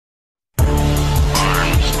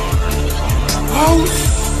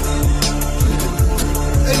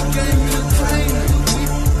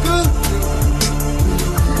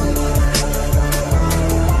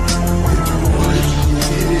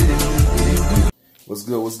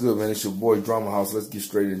What's good, man? It's your boy Drama House. Let's get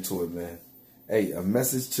straight into it, man. Hey, a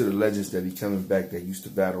message to the legends that be coming back that used to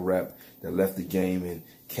battle rap, that left the game and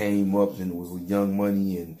came up and was with Young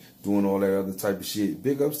Money and doing all that other type of shit.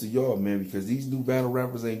 Big ups to y'all, man, because these new battle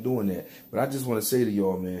rappers ain't doing that. But I just want to say to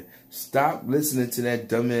y'all, man, stop listening to that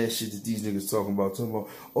dumbass shit that these niggas talking about.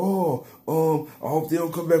 I hope they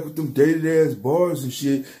don't come back with them dated ass bars and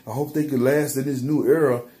shit. I hope they can last in this new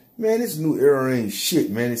era. Man, this new era ain't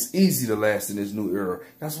shit, man. It's easy to last in this new era.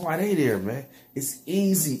 That's why they there, man. It's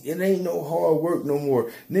easy. It ain't no hard work no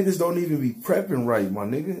more. Niggas don't even be prepping right, my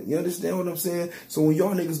nigga. You understand what I'm saying? So when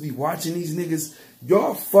y'all niggas be watching these niggas,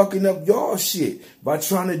 y'all fucking up y'all shit by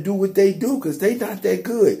trying to do what they do, because they not that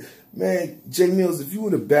good. Man, J Mills, if you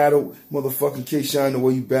would have battled motherfucking K Shine the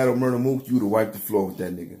way you battled Murder Mook, you would have wiped the floor with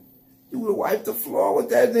that nigga. You would have wiped the floor with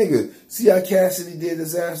that nigga. See how Cassidy did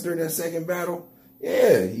his ass during that second battle?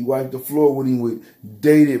 Yeah, he wiped the floor with him with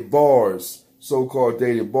dated bars, so-called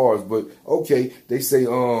dated bars. But, okay, they say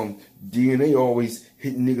DNA always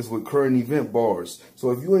hitting niggas with current event bars.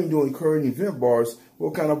 So if you ain't doing current event bars,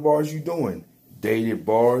 what kind of bars you doing? Dated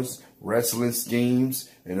bars, wrestling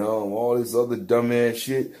schemes, and all this other dumbass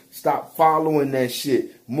shit. Stop following that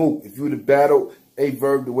shit. Mook, if you would have battled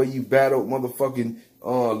A-Verb the way you battled motherfucking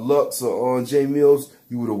Lux or J Mills,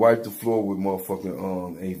 you would have wiped the floor with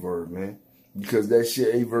motherfucking A-Verb, man. Because that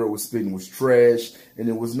shit A-Verb was spitting was trash, and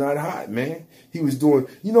it was not hot, man. He was doing,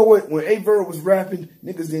 you know what, when A-Verb was rapping,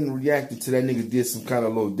 niggas didn't react to that nigga did some kind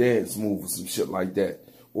of little dance move or some shit like that.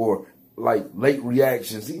 Or, like, late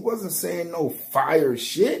reactions. He wasn't saying no fire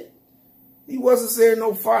shit. He wasn't saying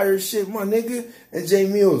no fire shit, my nigga. And J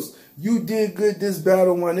Mills, you did good this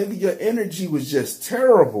battle, my nigga. Your energy was just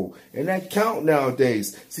terrible. And that count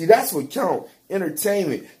nowadays. See, that's what count.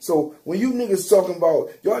 Entertainment. So when you niggas talking about,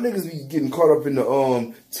 y'all niggas be getting caught up in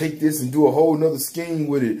the take this and do a whole nother scheme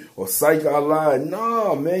with it, or psych out loud.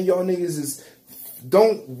 Nah, man, y'all niggas is,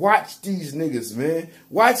 don't watch these niggas, man.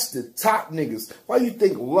 Watch the top niggas. Why you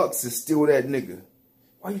think Lux is still that nigga?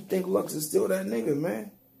 Why you think Lux is still that nigga,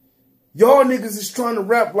 man? Y'all niggas is trying to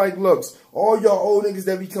rap like Lux. All y'all old niggas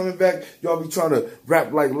that be coming back, y'all be trying to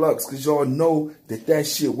rap like Lux, because y'all know that that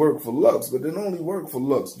shit work for Lux. But it only work for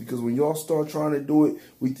Lux because when y'all start trying to do it,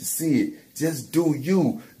 we can see it. Just do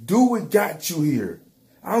you. Do what got you here.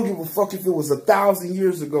 I don't give a fuck if it was 1,000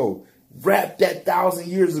 years ago. Rap that 1,000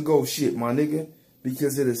 years ago shit, my nigga,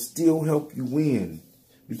 because it'll still help you win.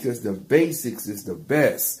 Because the basics is the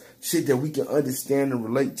best. Shit that we can understand and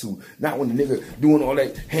relate to. Not when the nigga doing all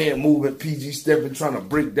that hand movement, PG stepping, trying to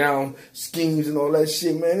break down schemes and all that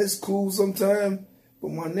shit, man. It's cool sometimes.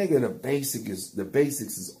 But my nigga, the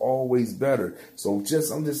basics is always better. So I'm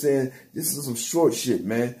just saying, this is some short shit,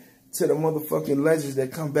 man. To the motherfucking legends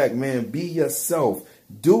that come back, man, be yourself.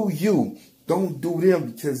 Do you. Don't do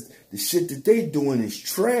them, because the shit that they doing is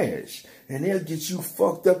trash. And they'll get you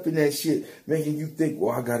fucked up in that shit, making you think,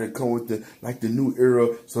 well, I gotta come with the new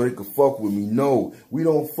era so they can fuck with me. No, we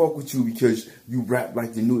don't fuck with you because you rap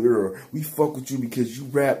like the new era. We fuck with you because you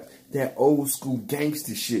rap that old school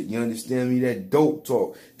gangster shit. You understand me? That dope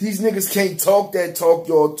talk. These niggas can't talk that talk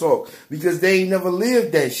y'all talk because they ain't never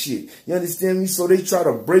lived that shit. You understand me? So they try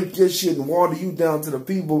to break your shit and water you down to the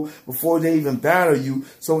people before they even battle you.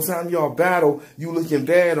 So sometimes y'all battle, you looking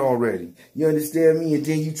bad already. You understand me? And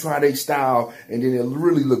then you try their style and then it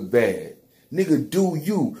really look bad. Nigga, do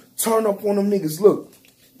you. Turn up on them niggas. Look,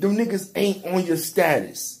 them niggas ain't on your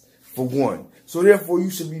status, for one. So therefore, you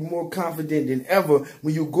should be more confident than ever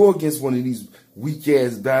when you go against one of these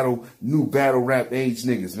weak-ass new battle rap age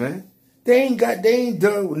niggas, man. They ain't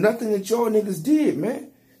done nothing that y'all niggas did, man.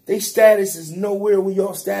 They status is nowhere where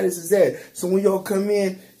y'all status is at. So when y'all come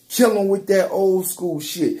in, kill them with that old school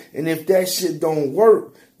shit. And if that shit don't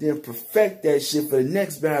work, then perfect that shit for the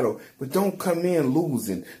next battle. But don't come in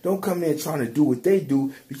losing. Don't come in trying to do what they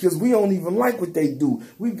do, because we don't even like what they do.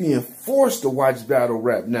 We being forced to watch battle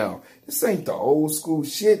rap now. This ain't the old school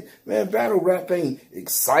shit. Man, battle rap ain't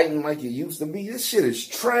exciting like it used to be. This shit is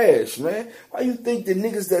trash, man. Why you think the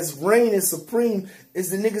niggas that's reigning supreme is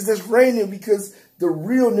the niggas that's reigning? Because the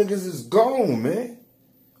real niggas is gone, man.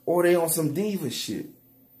 Or they on some diva shit.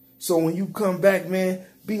 So when you come back, man,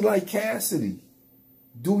 be like Cassidy.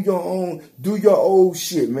 Do your old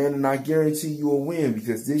shit, man, and I guarantee you'll win,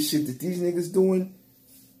 because this shit that these niggas doing,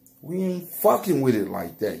 we ain't fucking with it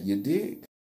like that, you dig?